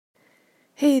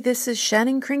Hey, this is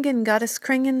Shannon Kringen, Goddess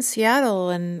Kringen, Seattle,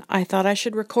 and I thought I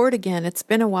should record again. It's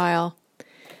been a while.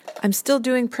 I'm still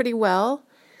doing pretty well.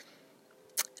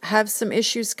 Have some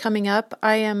issues coming up.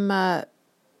 I am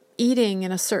eating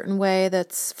in a certain way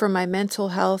that's for my mental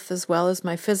health as well as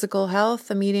my physical health.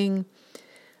 I'm eating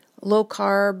low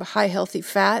carb, high healthy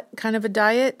fat kind of a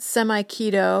diet,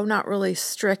 semi-keto, not really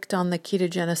strict on the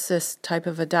ketogenesis type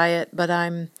of a diet, but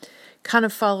I'm kind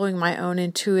of following my own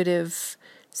intuitive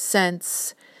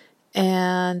sense,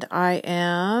 and I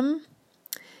am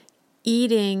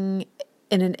eating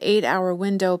in an 8-hour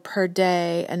window per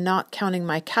day and not counting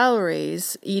my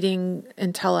calories, eating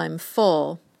until I'm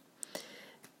full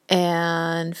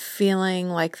and feeling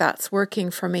like that's working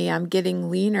for me. I'm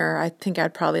getting leaner. I think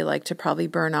I'd probably like to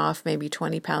burn off maybe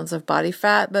 20 pounds of body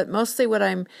fat, but mostly what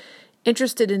I'm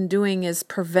interested in doing is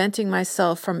preventing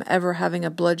myself from ever having a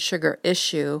blood sugar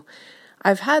issue.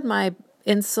 I've had my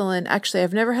insulin, actually,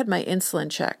 I've never had my insulin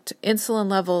checked. Insulin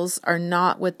levels are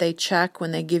not what they check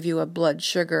when they give you a blood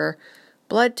sugar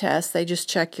blood test. They just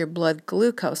check your blood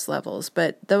glucose levels,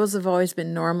 but those have always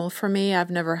been normal for me. I've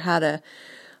never had a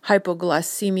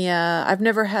hypoglycemia. I've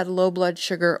never had low blood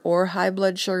sugar or high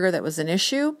blood sugar that was an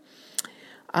issue.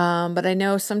 But I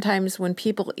know sometimes when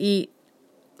people eat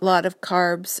a lot of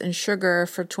carbs and sugar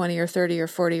for 20 or 30 or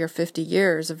 40 or 50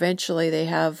 years, eventually they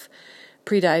have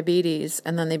prediabetes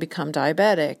and then they become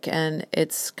diabetic. And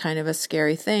it's kind of a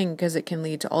scary thing because it can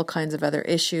lead to all kinds of other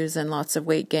issues and lots of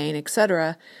weight gain,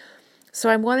 etc.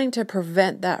 So I'm wanting to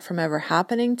prevent that from ever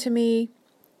happening to me.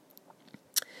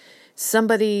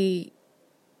 Somebody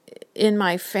in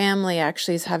my family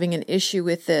actually is having an issue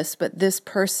with this, but this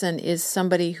person is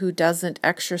somebody who doesn't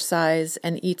exercise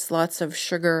and eats lots of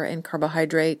sugar and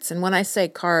carbohydrates. And when I say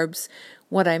carbs,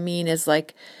 what I mean is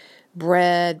like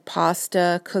bread,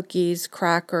 pasta, cookies,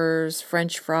 crackers,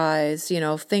 French fries,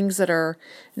 things that are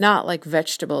not like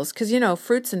vegetables. Because,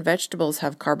 fruits and vegetables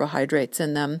have carbohydrates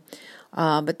in them.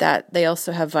 But that they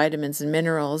also have vitamins and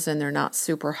minerals, and they're not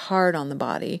super hard on the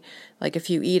body. Like if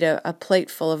you eat a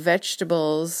plate full of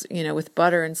vegetables, with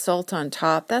butter and salt on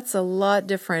top, that's a lot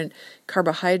different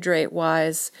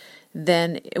carbohydrate-wise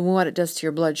than what it does to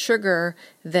your blood sugar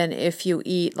than if you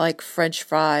eat like French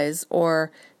fries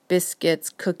or biscuits,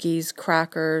 cookies,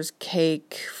 crackers,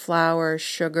 cake, flour,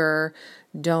 sugar,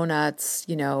 donuts,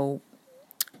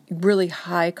 really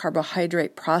high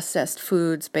carbohydrate processed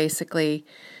foods, basically.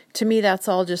 To me, that's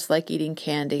all just like eating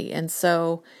candy. And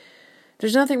so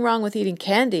there's nothing wrong with eating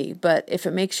candy, but if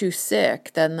it makes you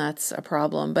sick, then that's a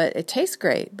problem. But it tastes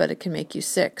great, but it can make you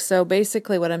sick. So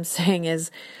basically what I'm saying is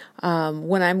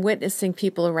when I'm witnessing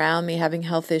people around me having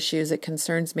health issues, it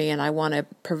concerns me, and I want to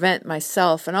prevent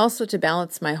myself and also to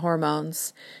balance my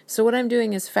hormones. So what I'm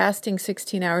doing is fasting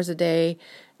 16 hours a day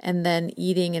and then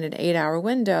eating in an 8-hour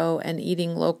window and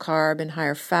eating low carb and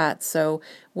higher fat. So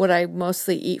what I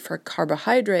mostly eat for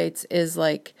carbohydrates is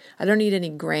like, I don't eat any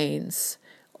grains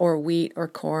or wheat or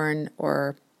corn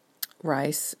or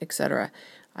rice, etc.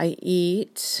 I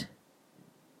eat,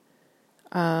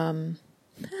 I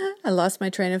lost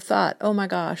my train of thought. Oh my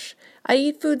gosh. I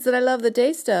eat foods that I love the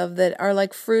taste of that are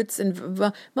like fruits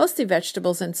and mostly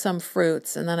vegetables and some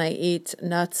fruits. And then I eat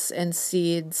nuts and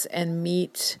seeds and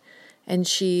meat and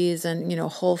cheese and,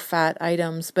 whole fat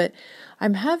items. But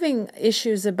I'm having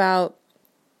issues about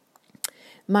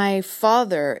my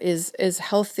father is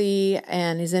healthy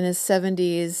and he's in his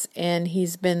 70s and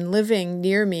he's been living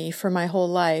near me for my whole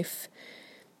life.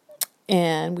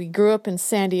 And we grew up in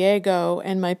San Diego,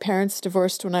 and my parents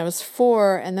divorced when I was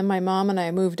 4, and then my mom and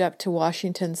I moved up to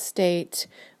Washington State,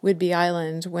 Whidbey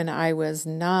Island, when I was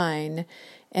 9.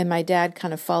 And my dad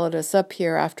kind of followed us up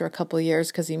here after a couple of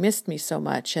years because he missed me so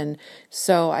much. And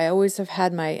so I always have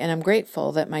had and I'm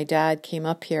grateful that my dad came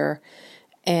up here.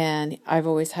 And I've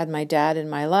always had my dad in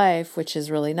my life, which is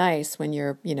really nice when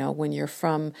you're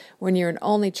an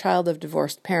only child of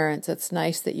divorced parents. It's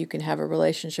nice that you can have a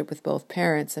relationship with both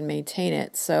parents and maintain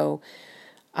it. So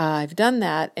I've done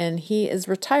that, and he is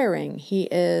retiring. He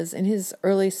is in his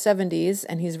early 70s,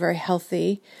 and he's very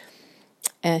healthy.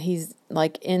 And he's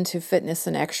like into fitness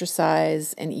and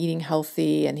exercise and eating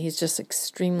healthy. And he's just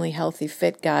extremely healthy,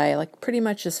 fit guy, like pretty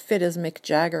much as fit as Mick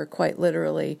Jagger, quite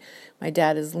literally. My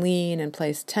dad is lean and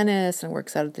plays tennis and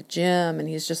works out at the gym. And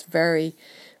he's just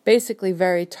basically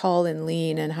very tall and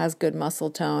lean and has good muscle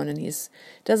tone. And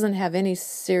doesn't have any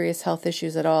serious health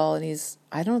issues at all. And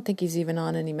I don't think he's even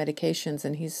on any medications.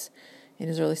 And he's in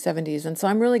his early 70s. And so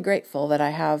I'm really grateful that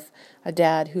I have a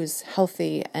dad who's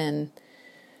healthy and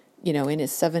in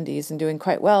his 70s and doing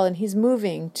quite well, and he's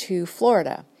moving to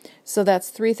Florida. So that's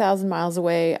 3,000 miles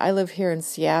away. I live here in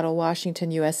Seattle,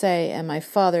 Washington, USA, and my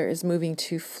father is moving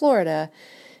to Florida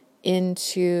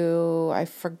into, I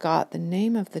forgot the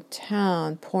name of the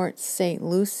town, Port St.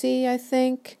 Lucie, I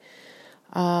think.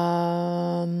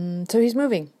 So he's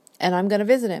moving, and I'm going to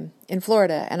visit him in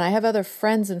Florida. And I have other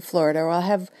friends in Florida, or I'll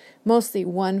have mostly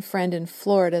one friend in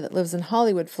Florida that lives in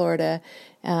Hollywood, Florida.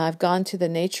 I've gone to the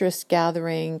naturist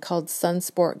gathering called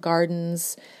Sunsport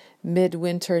Gardens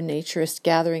Midwinter Naturist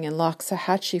Gathering in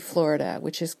Loxahatchee, Florida,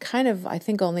 which is kind of, I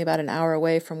think, only about an hour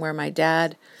away from where my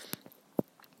dad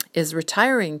is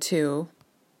retiring to.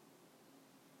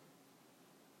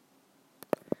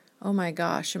 Oh my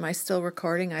gosh, am I still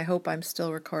recording? I hope I'm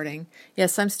still recording.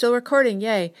 Yes, I'm still recording,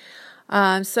 yay.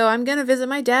 So I'm going to visit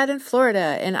my dad in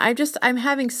Florida, and I'm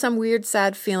having some weird,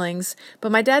 sad feelings,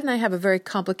 but my dad and I have a very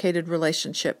complicated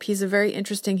relationship. He's a very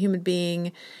interesting human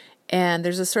being, and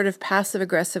there's a sort of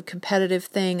passive-aggressive competitive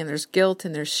thing, and there's guilt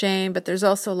and there's shame, but there's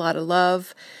also a lot of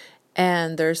love.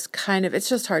 And there's it's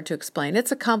just hard to explain.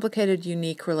 It's a complicated,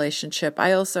 unique relationship.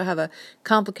 I also have a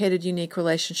complicated, unique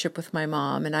relationship with my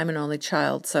mom, and I'm an only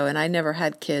child, and I never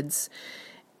had kids.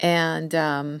 And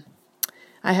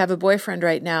I have a boyfriend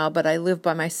right now, but I live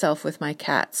by myself with my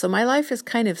cat. So my life is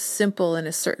kind of simple in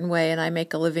a certain way, and I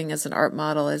make a living as an art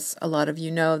model, as a lot of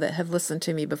you know that have listened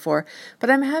to me before. But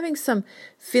I'm having some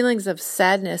feelings of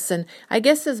sadness, and I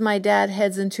guess as my dad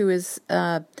heads into his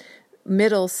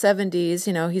middle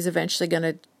 70s, he's eventually going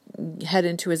to head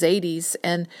into his 80s,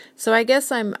 and so I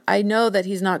guess I know that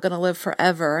he's not going to live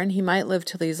forever, and he might live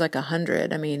till he's like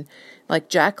 100. I mean, like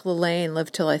Jack LaLanne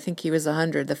lived till I think he was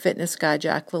 100, the fitness guy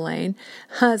Jack LaLanne.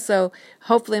 So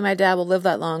hopefully my dad will live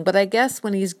that long, but I guess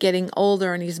when he's getting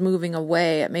older and he's moving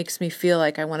away, it makes me feel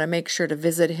like I want to make sure to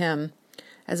visit him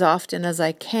as often as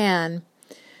I can.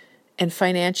 And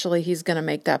financially, he's going to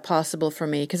make that possible for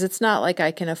me, because it's not like I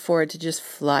can afford to just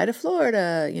fly to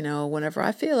Florida, whenever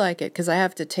I feel like it, because I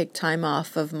have to take time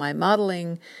off of my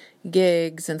modeling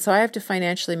gigs. And so I have to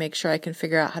financially make sure I can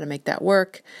figure out how to make that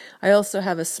work. I also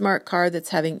have a smart car that's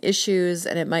having issues,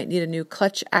 and it might need a new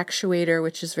clutch actuator,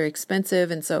 which is very expensive.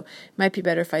 And so it might be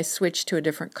better if I switch to a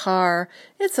different car.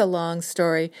 It's a long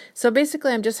story. So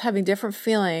basically, I'm just having different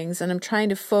feelings, and I'm trying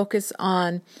to focus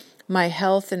on my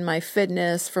health and my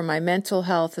fitness for my mental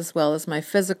health as well as my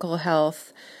physical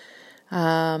health.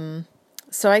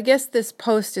 So I guess this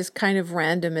post is kind of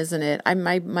random, isn't it?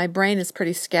 My brain is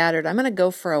pretty scattered. I'm going to go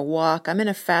for a walk. I'm in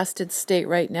a fasted state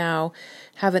right now.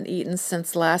 Haven't eaten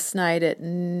since last night at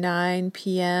 9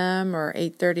 p.m. or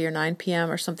 8:30 or 9 p.m.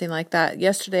 or something like that.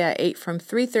 Yesterday I ate from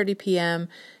 3:30 p.m.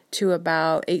 to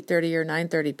about 8:30 or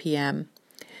 9:30 p.m.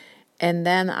 And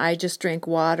then I just drink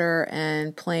water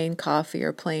and plain coffee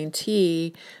or plain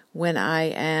tea when I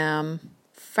am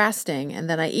fasting. And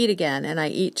then I eat again. And I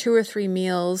eat 2 or 3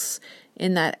 meals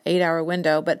in that 8-hour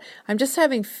window. But I'm just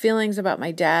having feelings about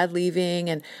my dad leaving.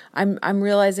 And I'm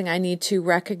realizing I need to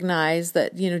recognize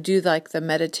that, do like the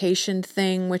meditation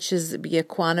thing, which is be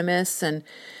equanimous. And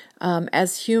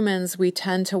as humans, we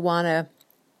tend to want to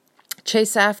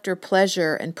chase after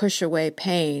pleasure and push away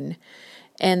pain.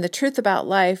 And the truth about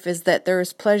life is that there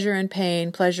is pleasure and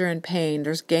pain, pleasure and pain.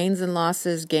 There's gains and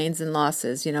losses, gains and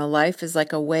losses. Life is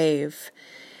like a wave.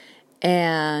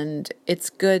 And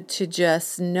it's good to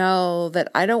just know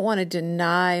that I don't want to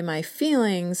deny my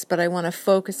feelings, but I want to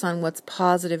focus on what's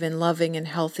positive and loving and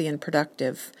healthy and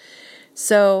productive.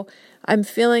 So I'm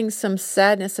feeling some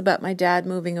sadness about my dad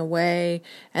moving away,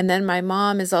 and then my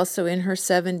mom is also in her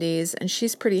 70s, and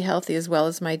she's pretty healthy as well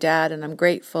as my dad, and I'm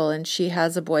grateful, and she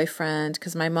has a boyfriend,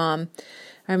 because my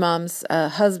mom's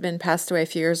husband passed away a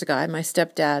few years ago. I had my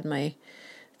stepdad, my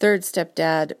third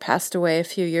stepdad, passed away a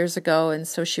few years ago, and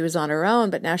so she was on her own,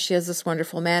 but now she has this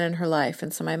wonderful man in her life,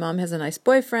 and so my mom has a nice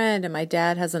boyfriend, and my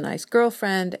dad has a nice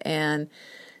girlfriend, and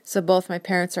so both my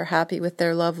parents are happy with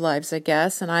their love lives, I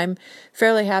guess, and I'm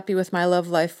fairly happy with my love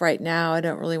life right now. I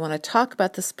don't really want to talk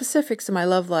about the specifics of my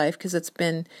love life because it's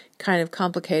been kind of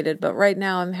complicated, but right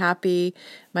now I'm happy.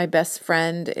 My best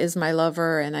friend is my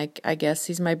lover, and I guess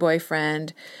he's my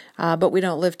boyfriend, but we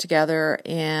don't live together,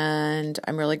 and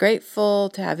I'm really grateful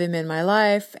to have him in my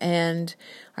life, and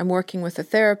I'm working with a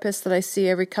therapist that I see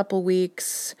every couple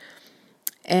weeks.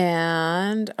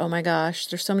 And oh my gosh,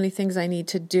 there's so many things I need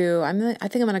to do. I think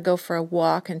I'm going to go for a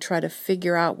walk and try to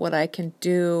figure out what I can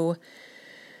do.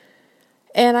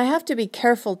 And I have to be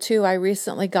careful too. I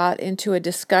recently got into a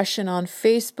discussion on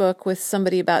Facebook with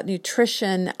somebody about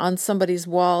nutrition on somebody's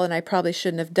wall, and I probably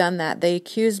shouldn't have done that. They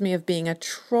accused me of being a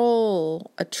troller.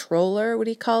 What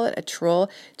do you call it? A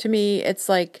troll. To me, it's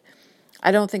like, I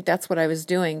don't think that's what I was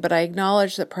doing, but I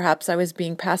acknowledge that perhaps I was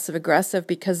being passive-aggressive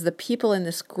because the people in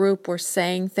this group were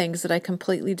saying things that I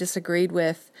completely disagreed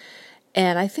with,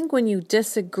 And I think when you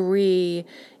disagree,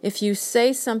 if you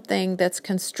say something that's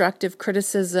constructive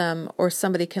criticism or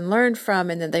somebody can learn from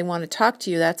and then they want to talk to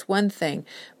you, that's one thing.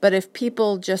 But if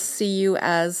people just see you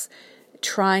as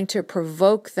trying to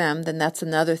provoke them, then that's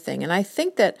another thing. And I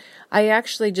think that I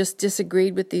actually just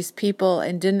disagreed with these people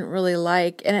and didn't really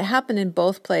like, and it happened in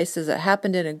both places. It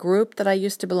happened in a group that I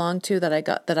used to belong to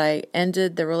that I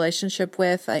ended the relationship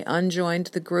with. I unjoined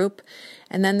the group.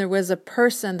 And then there was a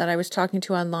person that I was talking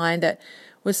to online that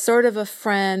was sort of a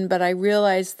friend, but I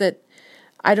realized that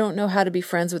I don't know how to be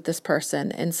friends with this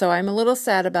person. And so I'm a little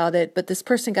sad about it, but this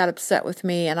person got upset with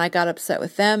me and I got upset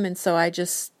with them. And so I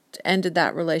just ended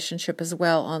that relationship as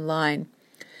well online.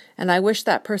 And I wish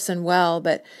that person well,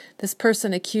 but this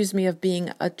person accused me of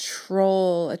being a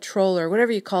troller,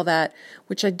 whatever you call that,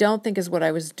 which I don't think is what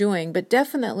I was doing. But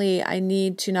definitely I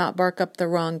need to not bark up the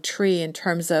wrong tree in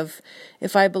terms of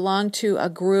if I belong to a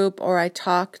group or I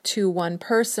talk to one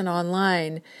person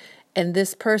online, and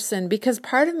this person, because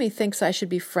part of me thinks I should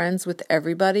be friends with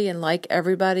everybody and like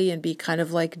everybody and be kind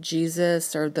of like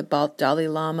Jesus or the Dalai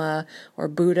Lama or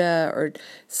Buddha or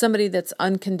somebody that's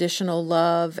unconditional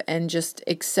love and just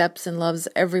accepts and loves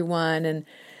everyone. And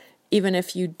even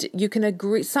if you can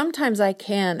agree, sometimes I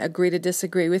can agree to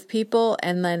disagree with people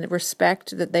and then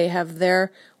respect that they have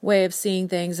their way of seeing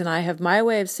things and I have my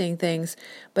way of seeing things.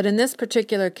 But in this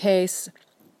particular case,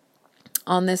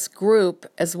 on this group,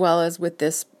 as well as with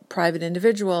this private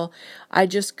individual, I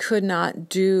just could not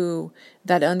do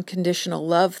that unconditional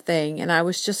love thing. And I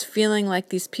was just feeling like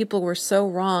these people were so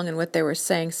wrong in what they were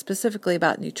saying, specifically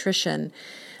about nutrition.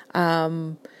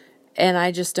 And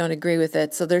I just don't agree with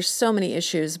it. So there's so many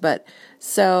issues. But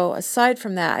so aside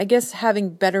from that, I guess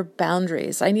having better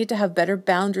boundaries. I need to have better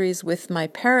boundaries with my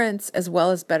parents as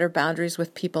well as better boundaries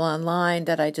with people online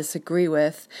that I disagree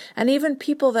with. And even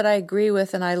people that I agree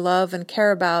with and I love and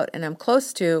care about and I'm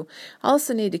close to, I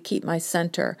also need to keep my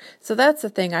center. So that's the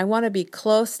thing. I want to be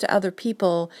close to other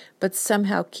people, but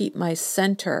somehow keep my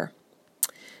center.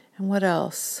 And what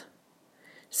else?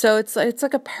 So it's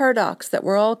like a paradox that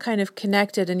we're all kind of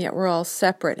connected and yet we're all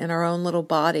separate in our own little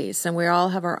bodies and we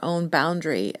all have our own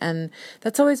boundary. And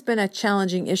that's always been a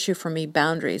challenging issue for me,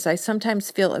 boundaries. I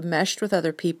sometimes feel enmeshed with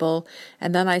other people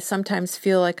and then I sometimes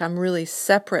feel like I'm really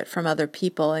separate from other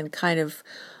people and kind of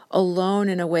alone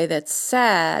in a way that's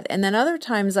sad. And then other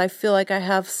times I feel like I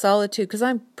have solitude because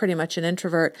I'm pretty much an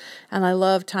introvert and I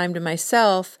love time to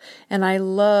myself and I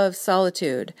love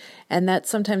solitude and that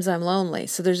sometimes I'm lonely.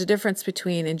 So there's a difference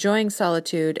between enjoying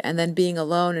solitude and then being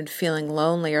alone and feeling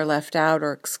lonely or left out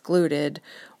or excluded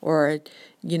or,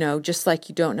 just like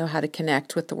you don't know how to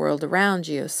connect with the world around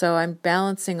you. So I'm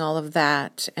balancing all of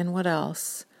that. And what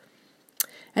else?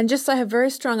 And just I have very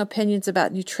strong opinions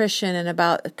about nutrition and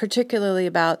particularly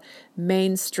about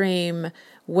mainstream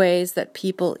ways that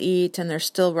people eat, and they're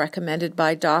still recommended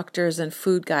by doctors and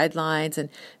food guidelines. And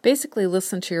basically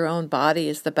listen to your own body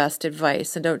is the best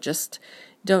advice, and don't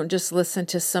just listen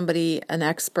to somebody, an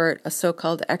expert, a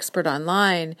so-called expert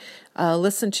online.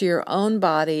 Listen to your own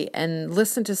body and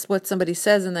listen to what somebody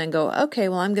says and then go, okay,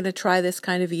 well, I'm going to try this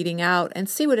kind of eating out and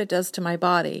see what it does to my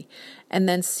body. And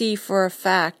then see for a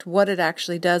fact what it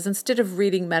actually does instead of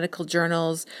reading medical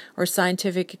journals or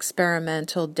scientific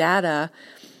experimental data.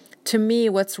 To me,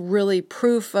 what's really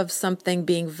proof of something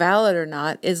being valid or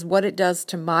not is what it does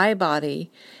to my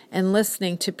body, and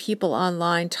listening to people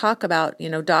online talk about,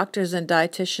 doctors and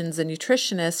dietitians and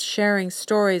nutritionists sharing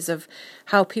stories of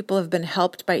how people have been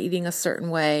helped by eating a certain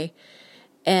way,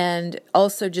 and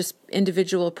also just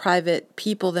individual private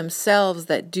people themselves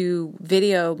that do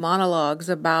video monologues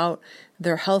about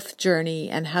their health journey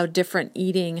and how different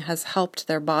eating has helped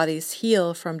their bodies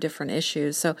heal from different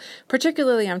issues. So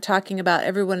particularly I'm talking about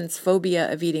everyone's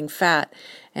phobia of eating fat,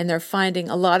 and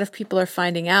a lot of people are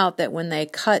finding out that when they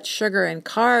cut sugar and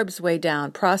carbs way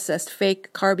down, processed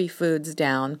fake carby foods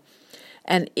down,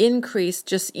 and increase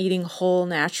just eating whole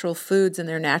natural foods in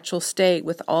their natural state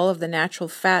with all of the natural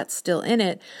fats still in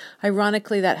it,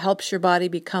 ironically that helps your body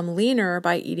become leaner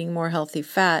by eating more healthy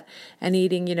fat and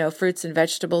eating, fruits and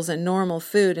vegetables and normal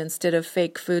food instead of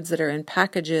fake foods that are in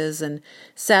packages. And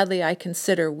sadly, I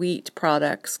consider wheat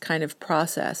products kind of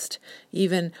processed.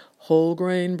 Even whole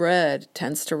grain bread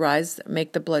tends to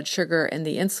make the blood sugar and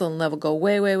the insulin level go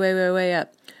way, way, way, way, way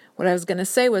up. What I was going to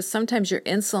say was sometimes your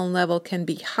insulin level can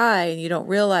be high and you don't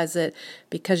realize it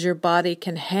because your body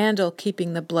can handle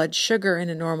keeping the blood sugar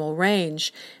in a normal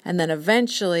range. And then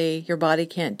eventually your body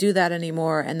can't do that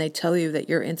anymore and they tell you that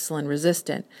you're insulin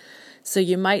resistant. So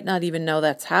you might not even know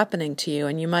that's happening to you,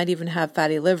 and you might even have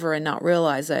fatty liver and not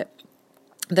realize it.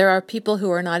 There are people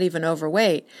who are not even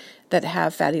overweight that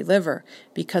have fatty liver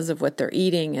because of what they're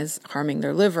eating is harming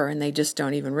their liver, and they just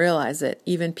don't even realize it.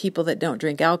 Even people that don't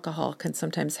drink alcohol can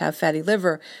sometimes have fatty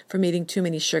liver from eating too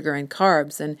many sugar and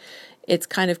carbs. And it's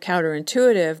kind of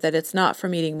counterintuitive that it's not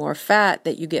from eating more fat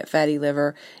that you get fatty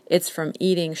liver. It's from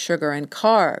eating sugar and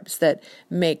carbs that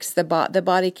makes the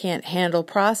body can't handle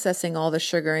processing all the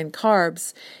sugar and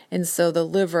carbs, and so the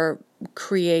liver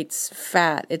creates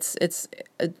fat. It's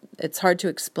hard to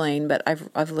explain, but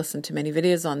I've listened to many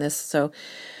videos on this. So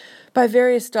by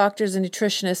various doctors and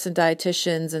nutritionists and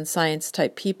dietitians and science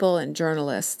type people and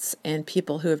journalists and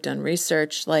people who have done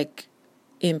research like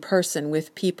in person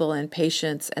with people and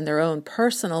patients and their own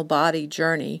personal body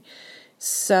journey.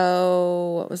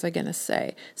 So what was I going to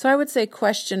say? So I would say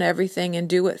question everything and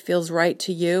do what feels right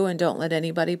to you, and don't let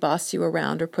anybody boss you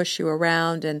around or push you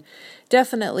around. And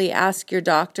definitely ask your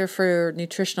doctor for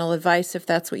nutritional advice if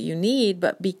that's what you need,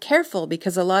 but be careful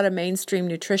because a lot of mainstream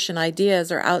nutrition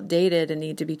ideas are outdated and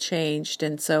need to be changed.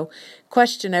 And so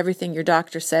question everything your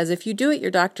doctor says. If you do what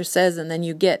your doctor says and then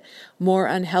you get more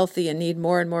unhealthy and need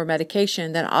more and more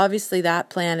medication, then obviously that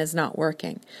plan is not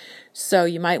working. So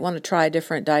you might want to try a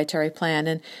different dietary plan.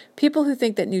 And people who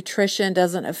think that nutrition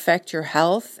doesn't affect your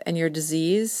health and your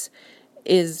disease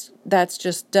that's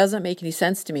just doesn't make any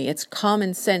sense to me. It's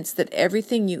common sense that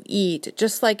everything you eat,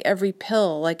 just like every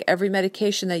pill, like every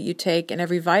medication that you take and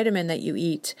every vitamin that you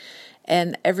eat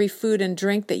and every food and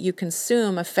drink that you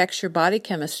consume affects your body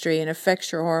chemistry and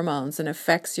affects your hormones and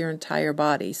affects your entire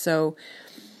body. So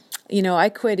I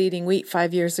quit eating wheat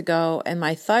 5 years ago and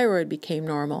my thyroid became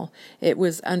normal. It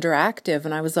was underactive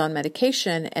and I was on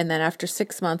medication. And then after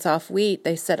 6 months off wheat,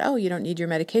 they said, oh, you don't need your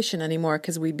medication anymore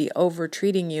because we'd be over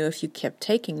treating you if you kept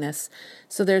taking this.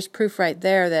 So there's proof right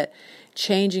there that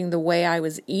changing the way I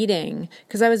was eating,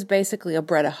 because I was basically a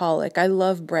breadaholic. I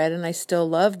love bread and I still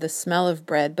love the smell of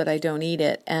bread, but I don't eat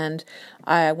it. And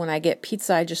when I get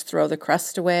pizza, I just throw the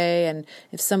crust away. And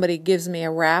if somebody gives me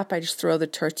a wrap, I just throw the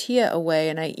tortilla away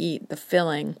and I eat the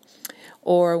filling.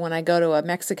 Or when I go to a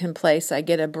Mexican place, I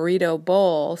get a burrito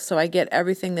bowl. So I get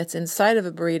everything that's inside of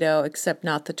a burrito except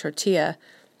not the tortilla.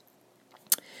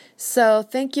 So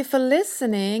thank you for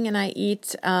listening, and I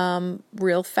eat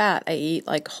real fat. I eat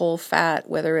like whole fat,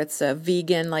 whether it's a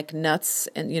vegan, like nuts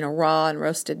and, raw and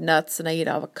roasted nuts, and I eat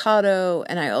avocado,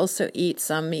 and I also eat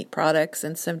some meat products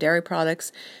and some dairy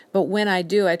products. But when I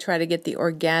do, I try to get the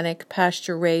organic,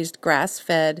 pasture-raised,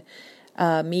 grass-fed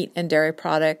meat and dairy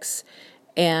products,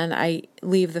 and I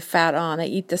leave the fat on. I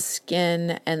eat the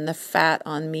skin and the fat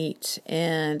on meat,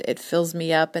 and it fills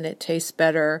me up and it tastes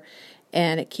better.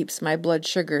 And it keeps my blood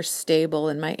sugar stable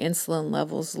and my insulin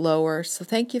levels lower. So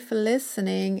thank you for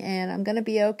listening, and I'm going to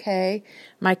be okay.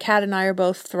 My cat and I are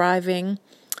both thriving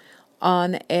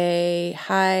on a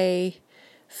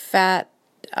high-fat,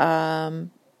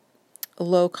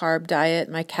 low-carb diet.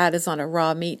 My cat is on a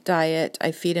raw meat diet.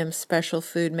 I feed him special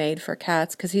food made for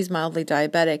cats because he's mildly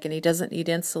diabetic, and he doesn't need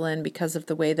insulin because of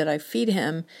the way that I feed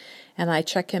him. And I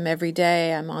check him every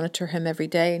day. I monitor him every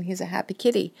day, and he's a happy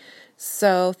kitty.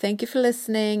 So thank you for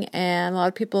listening, and a lot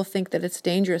of people think that it's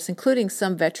dangerous, including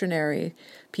some veterinary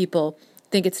people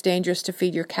think it's dangerous to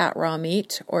feed your cat raw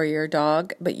meat or your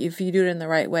dog, but if you do it in the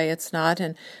right way, it's not.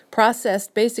 And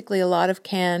processed, basically a lot of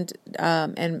canned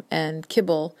and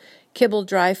kibble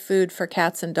dry food for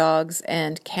cats and dogs,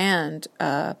 and canned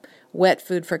wet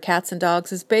food for cats and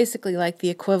dogs is basically like the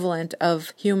equivalent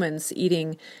of humans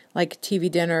eating like TV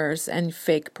dinners and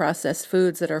fake processed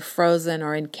foods that are frozen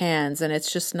or in cans, and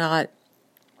it's just not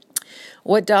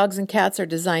what dogs and cats are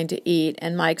designed to eat.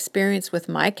 And my experience with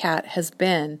my cat has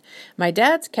been, my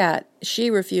dad's cat, she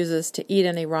refuses to eat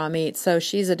any raw meat, so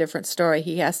she's a different story.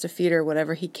 He has to feed her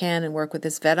whatever he can and work with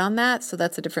his vet on that, so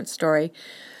that's a different story.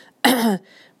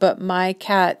 But my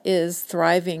cat is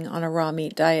thriving on a raw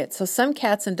meat diet. So some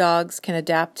cats and dogs can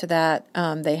adapt to that.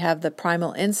 They have the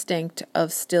primal instinct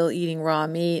of still eating raw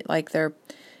meat like their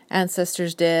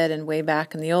ancestors did, and way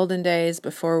back in the olden days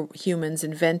before humans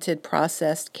invented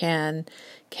processed canned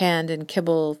and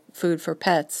kibble food for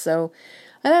pets. So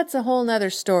that's a whole nother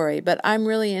story. But I'm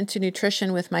really into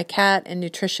nutrition with my cat and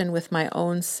nutrition with my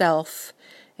own self.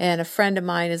 And a friend of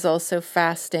mine is also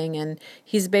fasting, and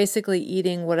he's basically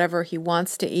eating whatever he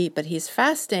wants to eat, but he's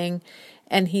fasting,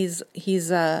 and he's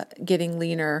getting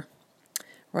leaner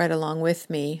right along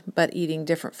with me, but eating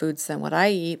different foods than what I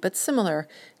eat, but similar.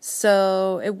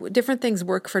 So different things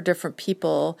work for different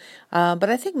people, but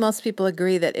I think most people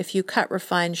agree that if you cut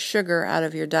refined sugar out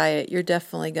of your diet, you're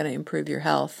definitely going to improve your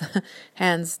health,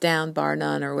 hands down, bar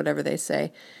none, or whatever they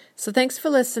say. So thanks for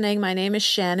listening. My name is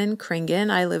Shannon Kringen.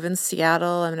 I live in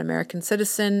Seattle. I'm an American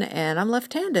citizen, and I'm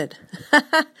left-handed.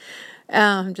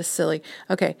 I'm just silly.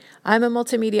 Okay, I'm a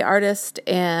multimedia artist,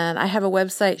 and I have a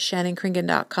website,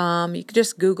 shannonkringen.com. You can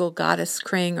just Google Goddess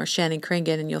Kring or Shannon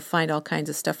Kringen, and you'll find all kinds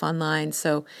of stuff online.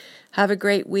 So have a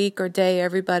great week or day,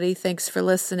 everybody. Thanks for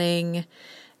listening,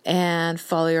 and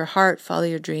follow your heart, follow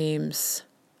your dreams.